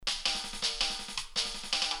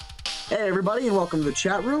Hey everybody, and welcome to the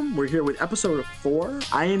chat room. We're here with episode 4.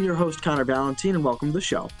 I am your host, Connor Valentine, and welcome to the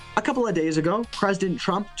show. A couple of days ago, President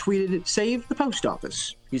Trump tweeted, "Save the post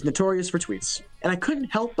office." He's notorious for tweets. And I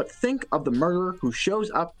couldn't help but think of the murderer who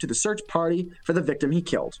shows up to the search party for the victim he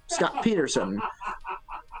killed, Scott Peterson,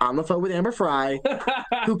 on the phone with Amber Fry,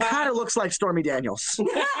 who kind of looks like Stormy Daniels.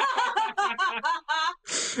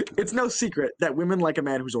 It's no secret that women like a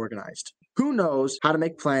man who's organized, who knows how to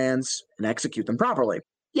make plans and execute them properly.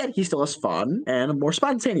 Yet he still has fun and a more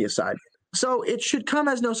spontaneous side. So it should come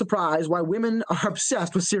as no surprise why women are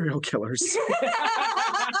obsessed with serial killers.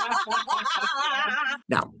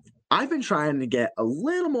 Now, I've been trying to get a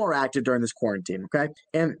little more active during this quarantine, okay?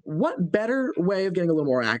 And what better way of getting a little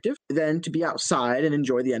more active than to be outside and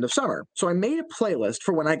enjoy the end of summer? So I made a playlist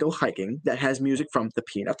for when I go hiking that has music from the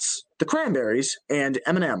Peanuts, the Cranberries, and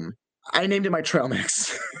Eminem. I named it my trail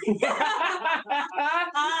mix. Because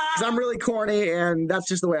I'm really corny, and that's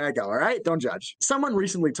just the way I go, all right? Don't judge. Someone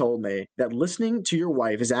recently told me that listening to your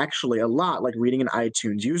wife is actually a lot like reading an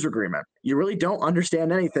iTunes user agreement. You really don't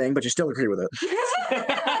understand anything, but you still agree with it.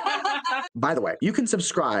 By the way, you can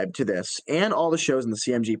subscribe to this and all the shows in the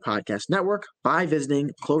CMG Podcast Network by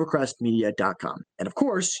visiting clovercrestmedia.com. And of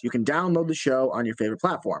course, you can download the show on your favorite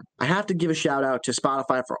platform. I have to give a shout out to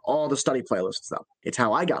Spotify for all the study playlists, though. It's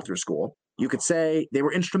how I got through school. You could say they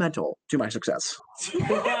were instrumental to my success.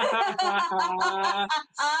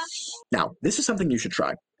 Now, this is something you should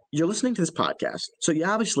try. You're listening to this podcast, so you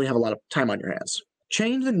obviously have a lot of time on your hands.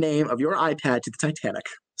 Change the name of your iPad to the Titanic.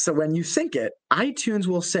 So when you sync it, iTunes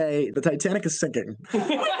will say, "The Titanic is sinking."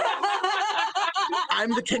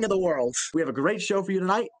 I'm the king of the world. We have a great show for you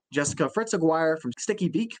tonight. Jessica Fritz Aguirre from Sticky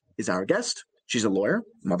Beak is our guest. She's a lawyer,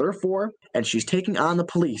 mother of 4, and she's taking on the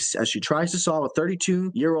police as she tries to solve a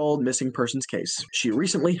 32-year-old missing persons case. She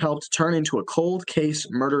recently helped turn into a cold case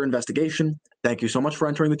murder investigation. Thank you so much for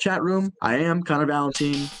entering the chat room. I am Connor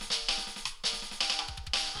Valentine.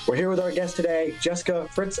 We're here with our guest today, Jessica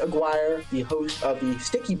Fritz Aguirre, the host of the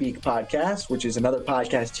Sticky Beak podcast, which is another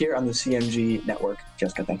podcast here on the CMG network.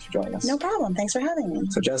 Jessica, thanks for joining us. No problem. Thanks for having me.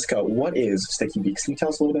 So, Jessica, what is Sticky Beak? Can you tell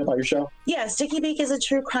us a little bit about your show? Yeah, Sticky Beak is a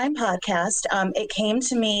true crime podcast. It came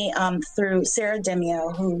to me through Sarah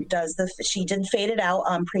Demio, who does she did Fade It Out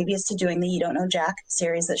previous to doing the You Don't Know Jack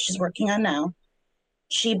series that she's working on now.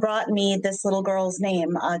 She brought me this little girl's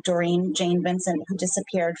name, Doreen Jane Vincent, who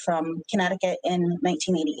disappeared from Connecticut in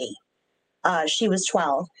 1988. She was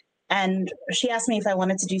 12, and she asked me if I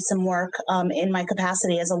wanted to do some work in my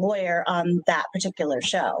capacity as a lawyer on that particular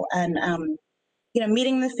show. And,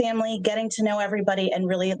 meeting the family, getting to know everybody, and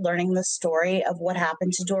really learning the story of what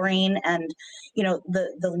happened to Doreen and,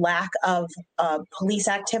 the lack of police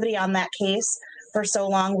activity on that case for so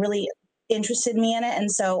long really interested me in it.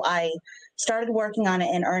 And so I started working on it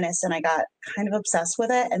in earnest, and I got kind of obsessed with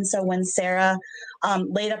it. And so when Sarah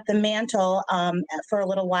laid up the mantle for a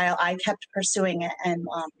little while, I kept pursuing it and,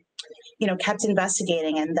 kept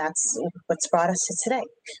investigating. And that's what's brought us to today.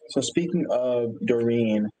 So speaking of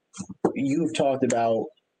Doreen, you've talked about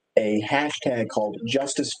a hashtag called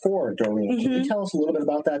Justice for Doreen. Mm-hmm. Can you tell us a little bit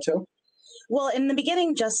about that too? Well, in the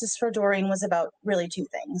beginning, Justice for Doreen was about really 2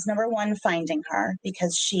 things. Number one, finding her,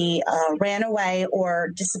 because she ran away or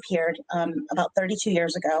disappeared about 32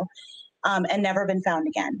 years ago and never been found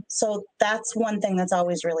again. So that's one thing that's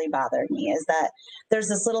always really bothered me, is that there's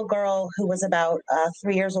this little girl who was about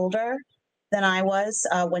 3 years older than I was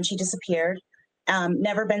when she disappeared,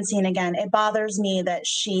 never been seen again. It bothers me that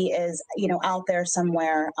she is, out there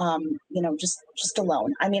somewhere, just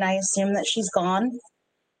alone. I mean, I assume that she's gone.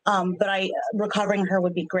 But recovering her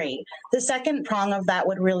would be great. The second prong of that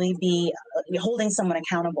would really be holding someone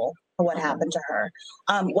accountable for what happened to her,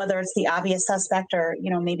 whether it's the obvious suspect or,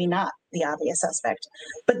 maybe not the obvious suspect.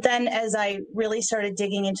 But then as I really started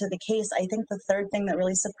digging into the case, I think the third thing that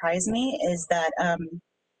really surprised me is that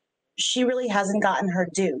she really hasn't gotten her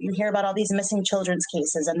due. You hear about all these missing children's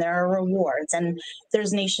cases, and there are rewards, and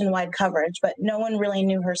there's nationwide coverage, but no one really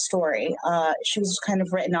knew her story. She was kind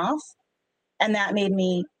of written off. And that made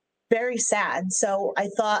me very sad. So I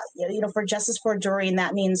thought, for Justice for Doreen,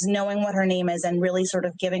 that means knowing what her name is and really sort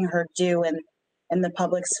of giving her due in the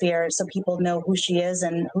public sphere so people know who she is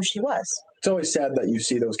and who she was. It's always sad that you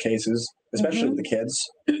see those cases, especially with the kids.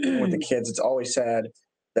 With the kids, it's always sad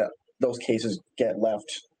that those cases get left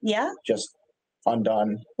just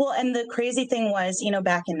undone. Well, and the crazy thing was,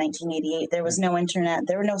 back in 1988, there was no internet,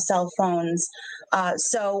 there were no cell phones.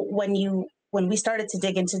 So when you when we started to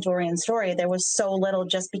dig into Doreen's story, there was so little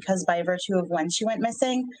just because by virtue of when she went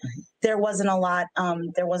missing, there wasn't a lot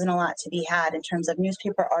to be had in terms of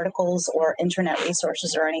newspaper articles or internet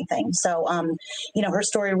resources or anything. So, her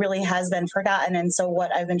story really has been forgotten. And so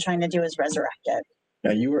what I've been trying to do is resurrect it.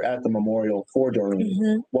 Now, you were at the memorial for Doreen.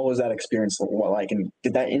 Mm-hmm. What was that experience like, and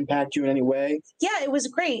did that impact you in any way? Yeah, it was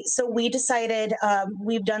great. So we decided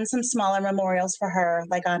we've done some smaller memorials for her,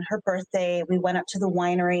 like on her birthday. We went up to the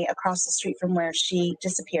winery across the street from where she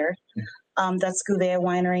disappeared. That's Gouveia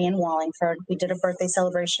Winery in Wallingford. We did a birthday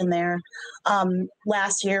celebration there.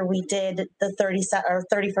 Last year, we did the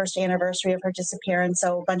 31st anniversary of her disappearance,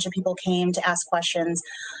 so a bunch of people came to ask questions.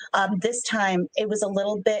 This time, it was a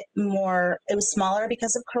little bit more, it was smaller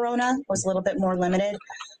because of Corona. It was a little bit more limited,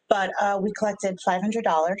 but we collected $500.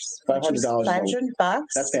 $500.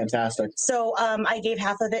 That's fantastic. So I gave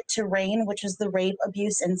half of it to RAINN, which is the Rape,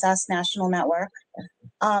 Abuse, Incest National Network.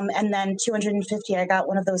 And then $250, I got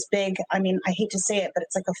one of those big, I hate to say it, but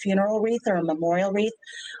it's like a funeral wreath or a memorial wreath,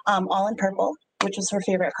 all in purple, which was her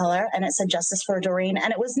favorite color. And it said Justice for Doreen.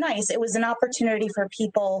 And it was nice. It was an opportunity for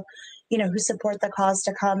people, who support the cause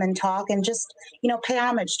to come and talk and just, pay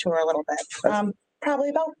homage to her a little bit. Probably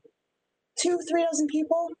about 2-3 dozen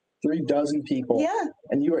people. 3 dozen people. Yeah.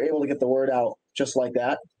 And you were able to get the word out just like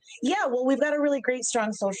that? Yeah, well, we've got a really great,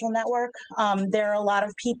 strong social network. There are a lot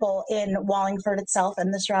of people in Wallingford itself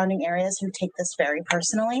and the surrounding areas who take this very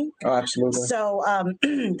personally. Oh, absolutely. So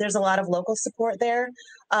there's a lot of local support there.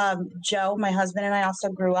 Joe, my husband, and I also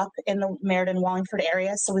grew up in the Meriden-Wallingford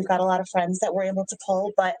area, so we've got a lot of friends that we're able to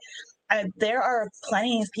pull. But there are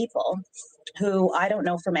plenty of people who I don't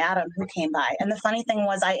know from Adam who came by. And the funny thing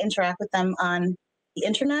was I interact with them on the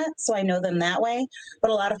internet, so I know them that way.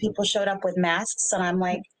 But a lot of people showed up with masks, and I'm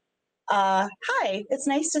like, hi, it's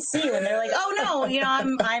nice to see you. And they're like, oh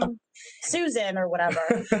no, I'm Susan or whatever.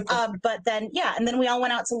 But then, and then we all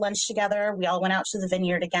went out to lunch together. We all went out to the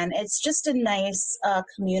vineyard again. It's just a nice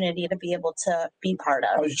community to be able to be part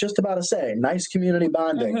of. I was just about to say, nice community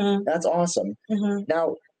bonding. Mm-hmm. That's awesome. Mm-hmm.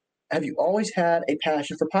 Now, have you always had a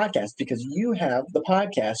passion for podcasts? Because you have the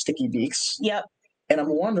podcast Sticky Beaks. Yep. And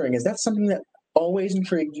I'm wondering, is that something that always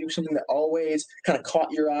intrigued you, something that always kind of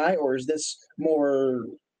caught your eye, or is this more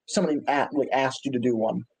somebody asked you to do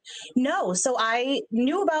one? No. So I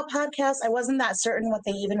knew about podcasts. I wasn't that certain what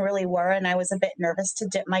they even really were, and I was a bit nervous to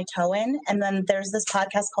dip my toe in. And then there's this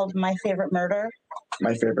podcast called My Favorite Murder.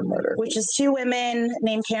 My Favorite Murder. Which is 2 women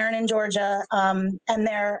named Karen and Georgia, and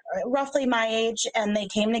they're roughly my age, and they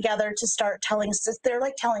came together to start they're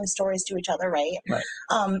like telling stories to each other, right?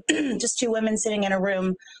 Just 2 women sitting in a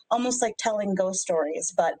room, almost like telling ghost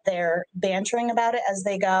stories, but they're bantering about it as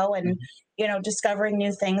they go, and discovering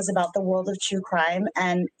new things about the world of true crime.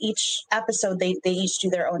 And each episode, they each do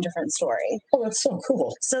their own different story. Oh, that's so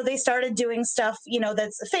cool. So they started doing stuff,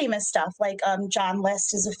 that's famous stuff, like John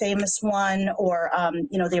List is a famous one, or,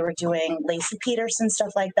 they were doing Laci Peterson,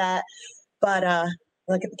 stuff like that. But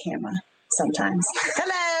look at the camera sometimes.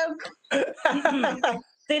 Hello!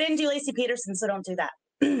 They didn't do Laci Peterson, so don't do that.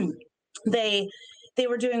 They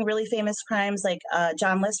were doing really famous crimes, like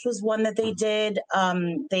John List was one that they did.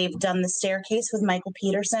 They've done The Staircase with Michael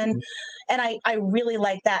Peterson. And I really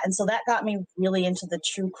like that. And so that got me really into the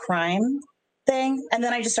true crime thing. And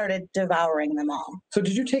then I just started devouring them all. So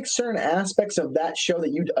did you take certain aspects of that show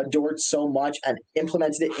that you adored so much and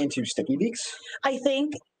implemented it into Sticky Beaks? I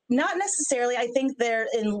think not necessarily. I think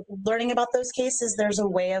in learning about those cases, there's a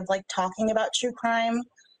way of talking about true crime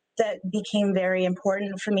that became very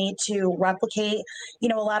important for me to replicate.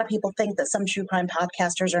 A lot of people think that some true crime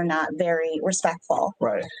podcasters are not very respectful.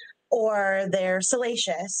 Right. Or they're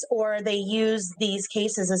salacious, or they use these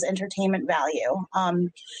cases as entertainment value.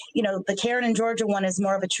 The Karen and Georgia one is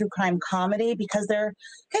more of a true crime comedy because they're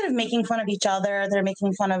kind of making fun of each other. They're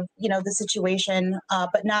making fun of, the situation,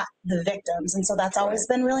 but not the victims. And so that's always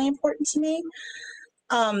been really important to me.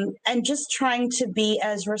 And just trying to be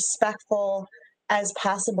as respectful as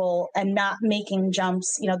possible and not making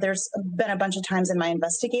jumps. There's been a bunch of times in my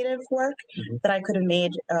investigative work that I could have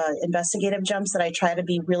made investigative jumps that I try to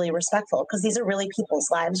be really respectful, because these are really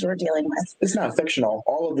people's lives we're dealing with. It's not fictional.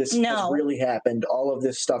 All of this has really happened. All of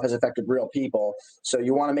this stuff has affected real people. So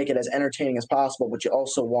you want to make it as entertaining as possible, but you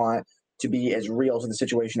also want to be as real to the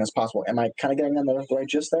situation as possible. Am I kind of getting on the right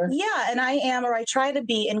gist there? Yeah, and I am, or I try to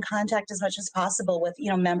be in contact as much as possible with,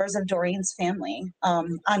 members of Doreen's family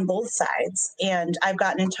on both sides. And I've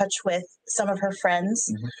gotten in touch with some of her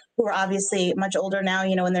friends who are obviously much older now,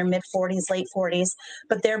 in their mid-40s, late 40s,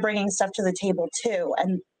 but they're bringing stuff to the table too.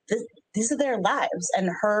 And these are their lives.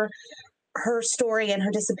 And her her story and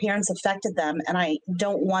her disappearance affected them. And I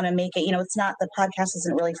don't want to make it, it's not, the podcast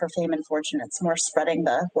isn't really for fame and fortune. It's more spreading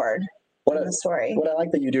the word. The story. What I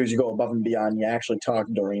like that you do is you go above and beyond. You actually talk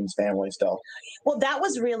to Doreen's family still. Well, that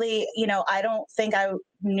was really, I don't think I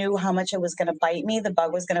knew how much it was going to bite me. The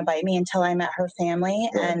bug was going to bite me until I met her family.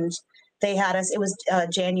 Right. And they had us, it was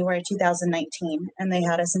January 2019, and they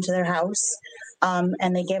had us into their house.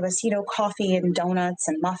 And they gave us, coffee and donuts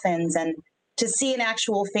and muffins, and to see an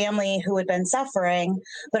actual family who had been suffering,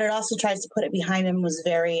 but it also tries to put it behind them was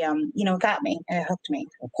very, it got me and it hooked me.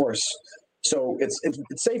 Of course. So it's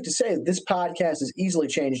safe to say that this podcast has easily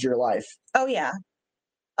changed your life. Oh, yeah.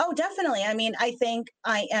 Oh, definitely. I mean, I think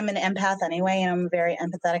I am an empath anyway, and I'm a very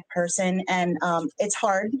empathetic person. And it's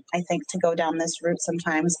hard, I think, to go down this route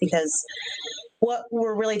sometimes, because what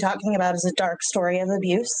we're really talking about is a dark story of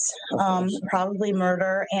abuse, probably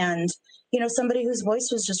murder, and, somebody whose voice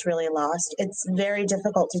was just really lost. It's very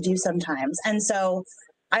difficult to do sometimes. And so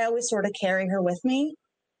I always sort of carry her with me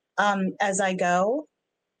as I go.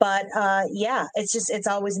 But yeah, it's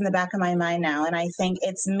always in the back of my mind now. And I think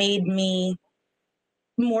it's made me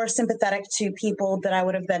more sympathetic to people that I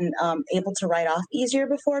would have been able to write off easier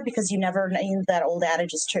before, because you never know, that old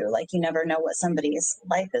adage is true. Like, you never know what somebody's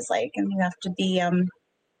life is like, and you have to be,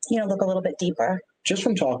 look a little bit deeper. Just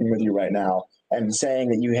from talking with you right now and saying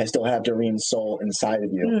that you still have Doreen's soul inside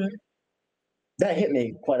of you, that hit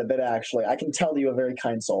me quite a bit, actually. I can tell that you have a very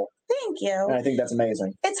kind soul. Thank you. And I think that's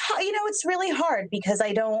amazing. It's, it's really hard, because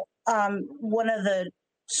I don't, one of the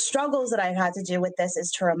struggles that I've had to do with this is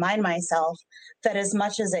to remind myself that as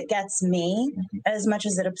much as it gets me, as much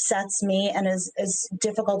as it upsets me, and as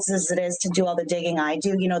difficult as it is to do all the digging I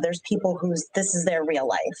do, there's people this is their real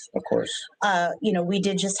life. Of course. We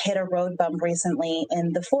did just hit a road bump recently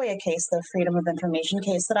in the FOIA case, the Freedom of Information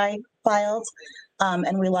case that I filed,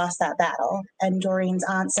 and we lost that battle. And Doreen's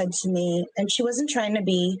aunt said to me, and she wasn't trying to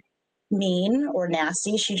be mean or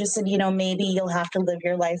nasty. She just said, maybe you'll have to live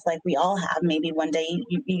your life like we all have. Maybe one day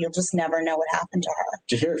you'll just never know what happened to her.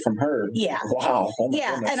 To hear it from her. Yeah. Wow. Oh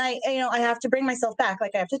yeah. Goodness. And I have to bring myself back.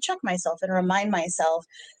 Like, I have to check myself and remind myself,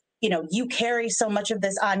 you carry so much of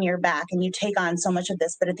this on your back and you take on so much of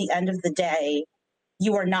this, but at the end of the day,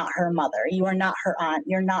 you are not her mother. You are not her aunt.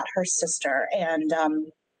 You're not her sister. And,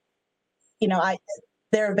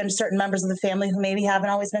 there have been certain members of the family who maybe haven't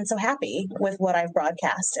always been so happy with what I've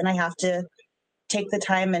broadcast. And I have to take the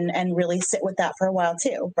time and really sit with that for a while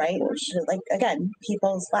too, right? Like, again,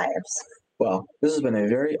 people's lives. Well, this has been a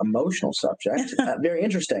very emotional subject, very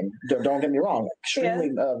interesting. Don't get me wrong, extremely,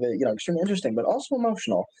 extremely interesting, but also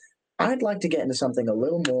emotional. I'd like to get into something a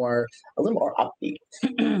little more upbeat.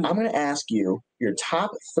 I'm going to ask you your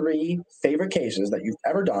top 3 favorite cases that you've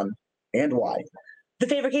ever done and why. The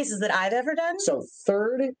favorite cases that I've ever done? So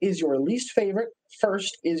 3rd is your least favorite. 1st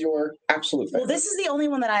is your absolute favorite. Well, this is the only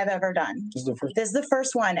one that I've ever done. This is the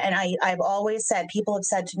first one. And I've always said, people have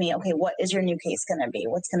said to me, okay, what is your new case going to be?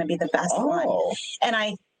 What's going to be the best one? And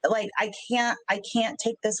I can't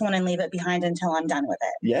take this one and leave it behind until I'm done with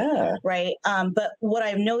it. Yeah. Right. But what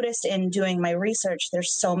I've noticed in doing my research,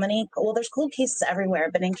 there's cold cases everywhere.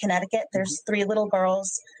 But in Connecticut, there's 3 little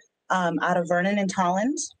girls out of Vernon and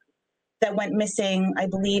Tolland that went missing, I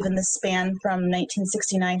believe, in the span from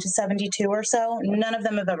 1969 to 72 or so. None of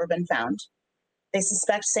them have ever been found. They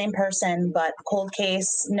suspect same person, but cold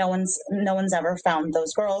case, no one's ever found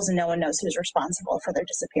those girls, and no one knows who's responsible for their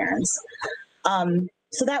disappearance.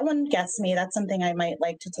 So that one gets me. That's something I might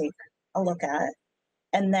like to take a look at.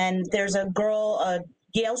 And then there's a girl, a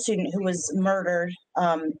Yale student, who was murdered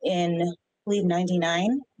in, I believe,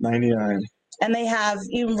 99. 99. And they have,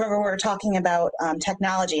 you remember we were talking about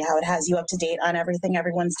technology, how it has you up to date on everything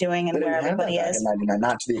everyone's doing and where everybody is.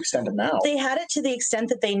 Not to the extent of now. They had it to the extent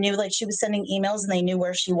that they knew, like, she was sending emails and they knew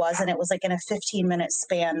where she was. And it was like in a 15-minute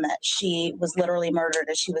span that she was literally murdered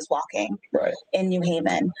as she was walking in New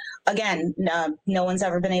Haven. Again, no one's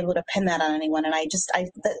ever been able to pin that on anyone. And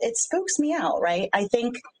it spooks me out, right? I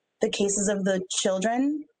think the cases of the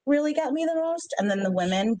children really got me the most, and then the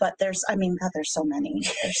women, but there's so many.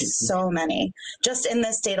 There's so many. Just in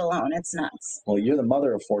this state alone, it's nuts. Well, you're the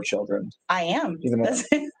mother of 4 children. I am. You're the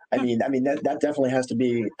mother. I mean that definitely has to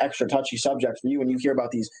be extra touchy subject for you when you hear about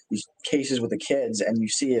these cases with the kids and you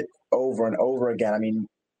see it over and over again. I mean,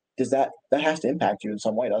 does that has to impact you in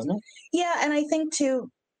some way, doesn't it? Yeah, and I think too,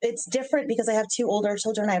 it's different because I have 2 older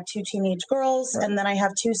children. I have 2 teenage girls, and then I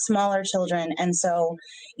have 2 smaller children. And so,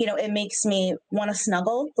 it makes me want to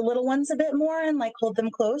snuggle the little ones a bit more and like hold them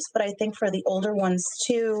close. But I think for the older ones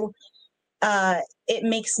too, it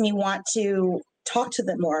makes me want to talk to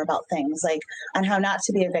them more about things like on how not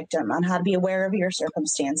to be a victim, on how to be aware of your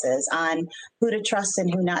circumstances, on who to trust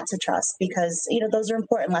and who not to trust, because, those are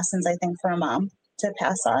important lessons, I think, for a mom to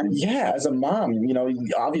pass on. Yeah, as a mom,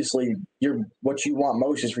 obviously what you want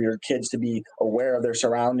most is for your kids to be aware of their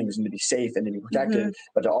surroundings and to be safe and to be protected,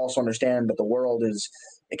 but to also understand that the world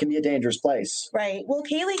it can be a dangerous place. Right. Well,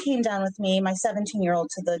 Kaylee came down with me, my 17-year-old,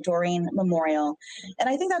 to the Doreen Memorial. And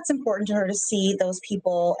I think that's important to her to see those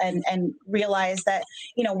people and realize that,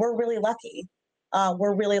 we're really lucky.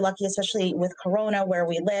 We're really lucky, especially with Corona, where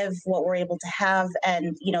we live, what we're able to have.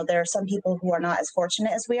 And, there are some people who are not as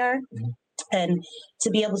fortunate as we are. Mm-hmm. And to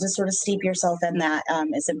be able to sort of steep yourself in that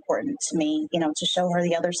is important to me, to show her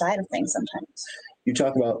the other side of things sometimes. You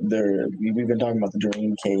talk about we've been talking about the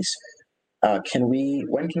Doreen case.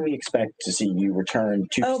 When can we expect to see you return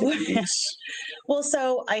to Sticky Beaks? Well,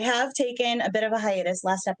 so I have taken a bit of a hiatus.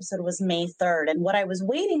 Last episode was May 3rd. And what I was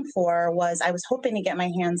waiting for was I was hoping to get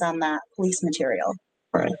my hands on that police material.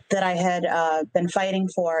 Right. That I had been fighting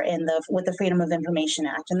for with the Freedom of Information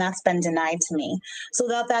Act, and that's been denied to me. So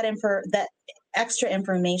without that extra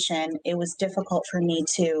information, it was difficult for me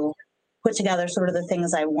to put together sort of the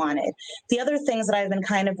things I wanted. The other things that I've been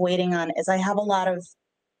kind of waiting on is I have a lot of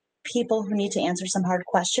people who need to answer some hard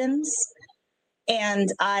questions. And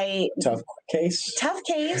tough case,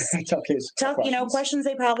 questions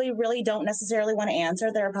they probably really don't necessarily want to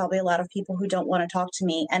answer. There are probably a lot of people who don't want to talk to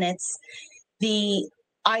me, and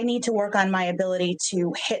I need to work on my ability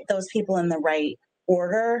to hit those people in the right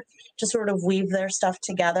order, to sort of weave their stuff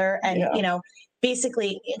together. And,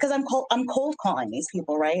 basically, because I'm cold calling these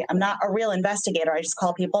people, right? I'm not a real investigator. I just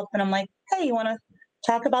call people up and I'm like, hey, you want to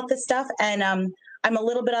talk about this stuff? And I'm a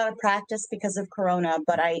little bit out of practice because of Corona,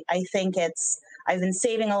 but I think I've been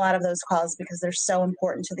saving a lot of those calls because they're so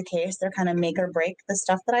important to the case. They're kind of make or break the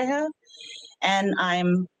stuff that I have. And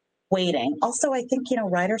I'm waiting. Also, I think,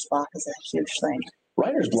 writer's block is a huge thing.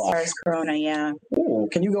 Writer's block? As far as Corona, yeah. Ooh,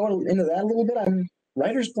 can you go into that a little bit?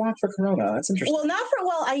 Writer's block for Corona. That's interesting.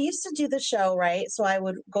 Well, I used to do the show, right? So I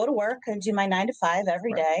would go to work and do my 9 to 5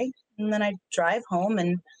 every day. And then I'd drive home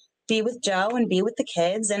and be with Joe and be with the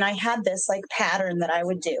kids. And I had this pattern that I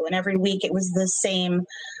would do. And every week it was the same,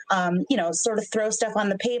 sort of throw stuff on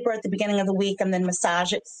the paper at the beginning of the week and then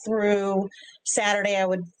massage it through. Saturday I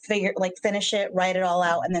would finish it, write it all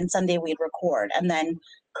out. And then Sunday we'd record. And then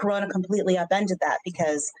Corona completely upended that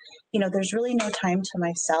because, there's really no time to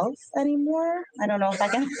myself anymore. I don't know if I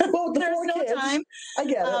can. Well, there's no time. I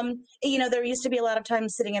get it. There used to be a lot of time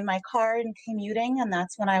sitting in my car and commuting, and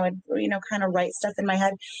that's when I would, kind of write stuff in my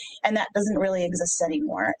head, and that doesn't really exist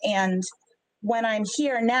anymore. And when I'm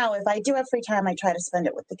here now, if I do have free time, I try to spend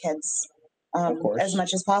it with the kids as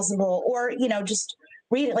much as possible, or, just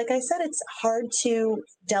read it. Like I said, it's hard to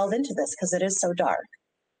delve into this because it is so dark.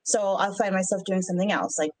 So I'll find myself doing something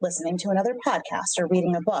else, like listening to another podcast or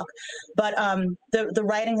reading a book. But the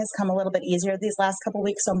writing has come a little bit easier these last couple of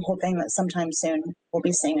weeks, so I'm hoping that sometime soon we'll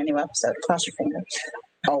be seeing a new episode. Cross your fingers.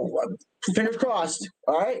 Oh, fingers crossed.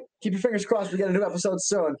 All right, keep your fingers crossed. We get a new episode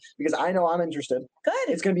soon because I know I'm interested. Good.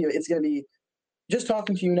 It's gonna be. Just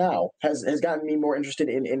talking to you now has gotten me more interested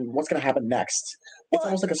in what's gonna happen next. It's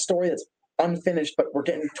almost like a story that's unfinished, but we're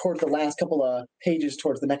getting towards the last couple of pages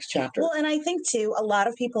towards the next chapter. Well, and I think too, a lot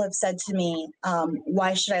of people have said to me,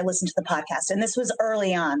 why should I listen to the podcast? And this was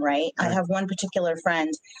early on, right? I have one particular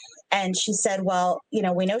friend and she said, well,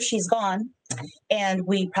 we know she's gone and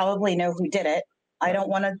we probably know who did it. I don't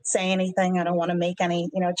want to say anything. I don't want to make any,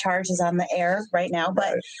 charges on the air right now,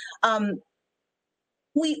 but,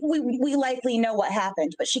 we likely know what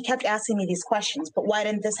happened, but she kept asking me these questions. But why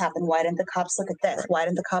didn't this happen? Why didn't the cops look at this? Why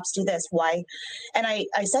didn't the cops do this? Why? And I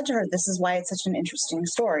said to her, this is why it's such an interesting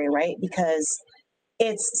story, right? Because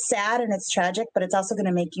it's sad and it's tragic, but it's also going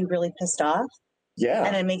to make you really pissed off. Yeah.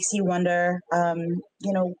 And it makes you wonder,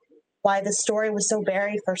 why the story was so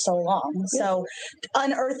buried for so long. Yeah. So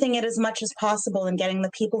unearthing it as much as possible and getting the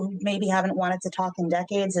people who maybe haven't wanted to talk in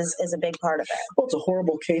decades is a big part of it. Well, it's a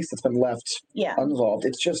horrible case that's been left unsolved.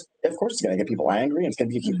 It's just, of course, it's going to get people angry. And it's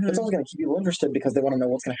also going to keep people interested because they want to know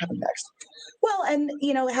what's going to happen next. Well, and,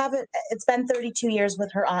 it's been 32 years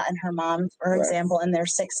with her aunt and her mom, for example, in their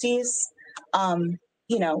 60s.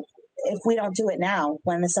 If we don't do it now,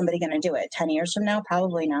 when is somebody going to do it? 10 years from now?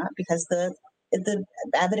 Probably not, because the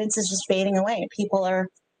evidence is just fading away. People are,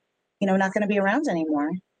 not going to be around anymore.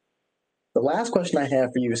 The last question I have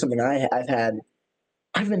for you is something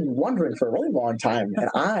I've been wondering for a really long time. And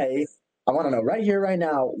I want to know right here, right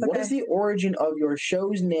now, what is the origin of your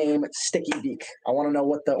show's name, Sticky Beak? I want to know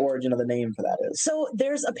what the origin of the name for that is. So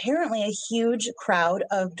there's apparently a huge crowd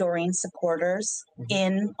of Doreen supporters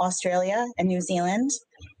in Australia and New Zealand.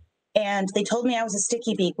 And they told me I was a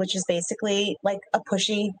sticky beak, which is basically like a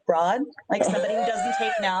pushy broad, like somebody who doesn't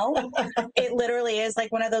take no. It literally is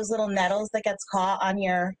like one of those little nettles that gets caught on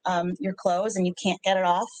your clothes and you can't get it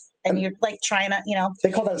off. And you're like trying to,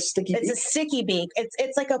 They call that a sticky beak? It's a sticky beak.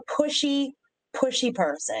 It's like a pushy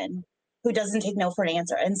person who doesn't take no for an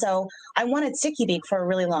answer. And so I wanted sticky beak for a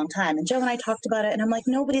really long time. And Joe and I talked about it, and I'm like,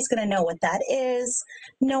 nobody's going to know what that is.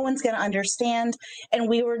 No one's going to understand. And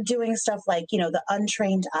we were doing stuff like, the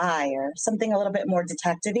untrained eye or something a little bit more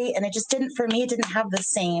detective-y. And it just didn't, for me, it didn't have the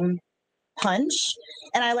same punch.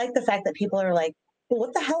 And I like the fact that people are like, well,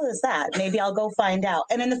 what the hell is that? Maybe I'll go find out.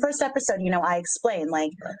 And in the first episode, I explain,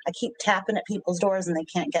 like, I keep tapping at people's doors and they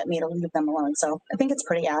can't get me to leave them alone. So I think it's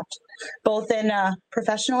pretty apt, both in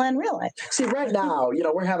professional and real life. See, right now,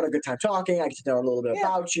 we're having a good time talking. I get to know a little bit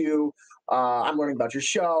about you. I'm learning about your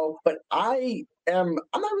show, but I'm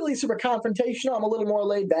not really super confrontational. I'm a little more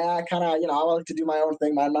laid back, kind of, I like to do my own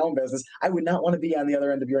thing, mind my own business. I would not want to be on the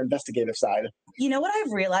other end of your investigative side. You know what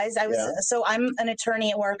I've realized? So I'm an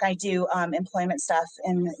attorney at work. I do employment stuff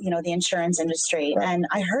in, the insurance industry. Right. And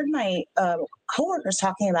I heard my coworkers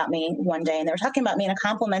talking about me one day, and they were talking about me in a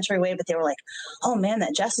complimentary way, but they were like, oh man,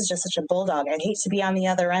 that Jess is just such a bulldog. I'd hate to be on the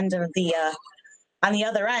other end of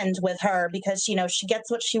with her because, she gets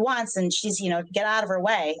what she wants and she's, get out of her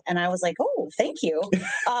way. And I was like, oh, thank you.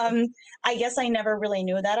 I guess I never really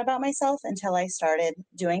knew that about myself until I started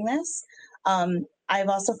doing this. I've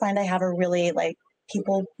also find I have a really,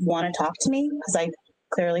 people want to talk to me because I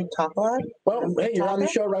clearly talk a lot. Well, hey, you're on the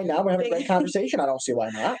show right now. We're having a great conversation. I don't see why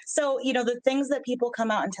not. So, the things that people come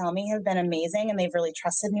out and tell me have been amazing, and they've really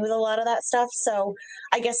trusted me with a lot of that stuff. So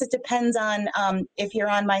I guess it depends on if you're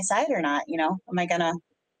on my side or not. Am I going to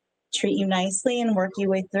treat you nicely and work your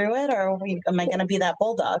way through it, or am I going to be that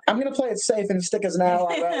bulldog? I'm going to play it safe and stick us now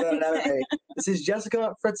rather than anything. This is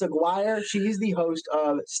Jessica Fritz Aguirre. She's the host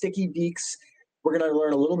of Sticky Beaks. We're going to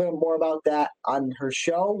learn a little bit more about that on her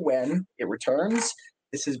show when it returns.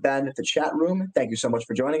 This has been The Chat Room. Thank you so much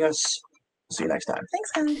for joining us. See you next time.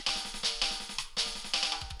 Thanks, Colin.